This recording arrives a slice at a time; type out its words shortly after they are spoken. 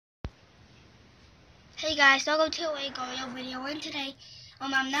Hey guys, welcome to a Goyo video, and today,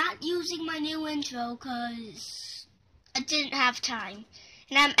 I'm not using my new intro because I didn't have time,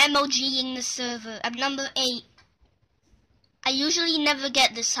 and I'm MOGing the server. I'm number 8. I usually never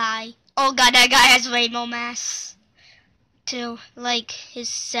get this high. Oh god, that guy has rainbow mass, too. Like, his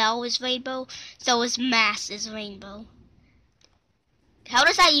cell is rainbow, so his mass is rainbow. How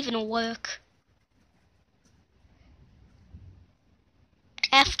does that even work?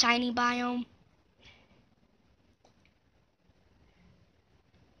 F tiny biome.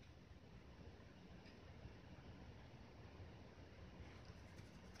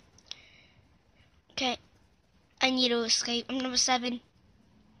 Okay, I need to escape. I'm number 7.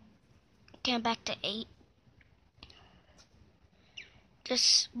 Okay, I'm back to 8.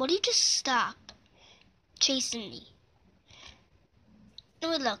 Will you just stop chasing me?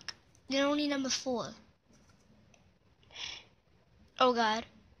 Oh, look, you're only number 4. Oh god.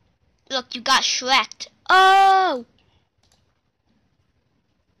 Look, you got Shrek'd. Oh!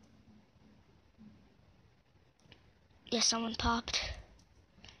 Yeah, someone popped.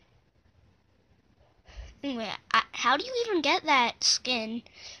 Anyway, how do you even get that skin?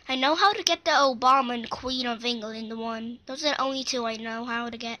 I know how to get the Obama and Queen of England one. Those are the only 2 I know how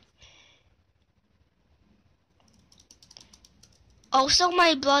to get. Also,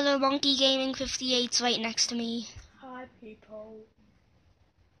 my brother Monkey Gaming 58's right next to me. Hi, people.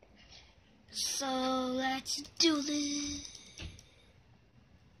 So, let's do this.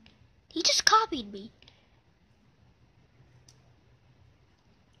 He just copied me.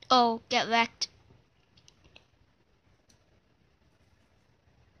 Oh, get wrecked.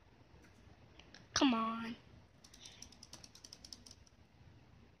 Come on.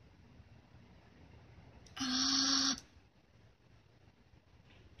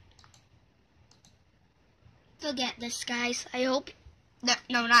 Forget this, guys. I hope...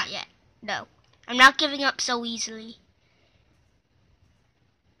 No, not yet. No. I'm not giving up so easily.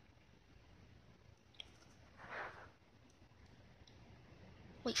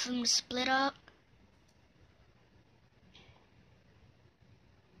 Wait for them to split up.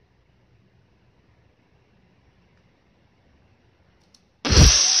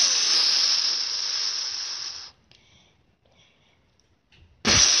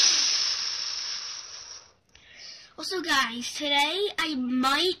 Also guys, today I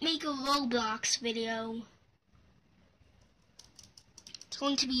might make a Roblox video. It's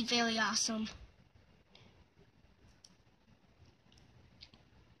going to be very awesome.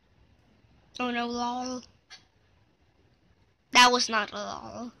 Oh no, lol. That was not a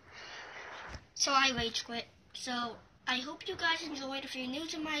lol. So I rage quit. So I hope you guys enjoyed. If you're new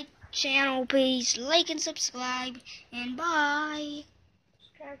to my channel, please like and subscribe. And bye.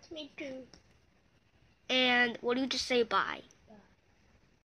 Subscribe to me too. And what do you just say bye?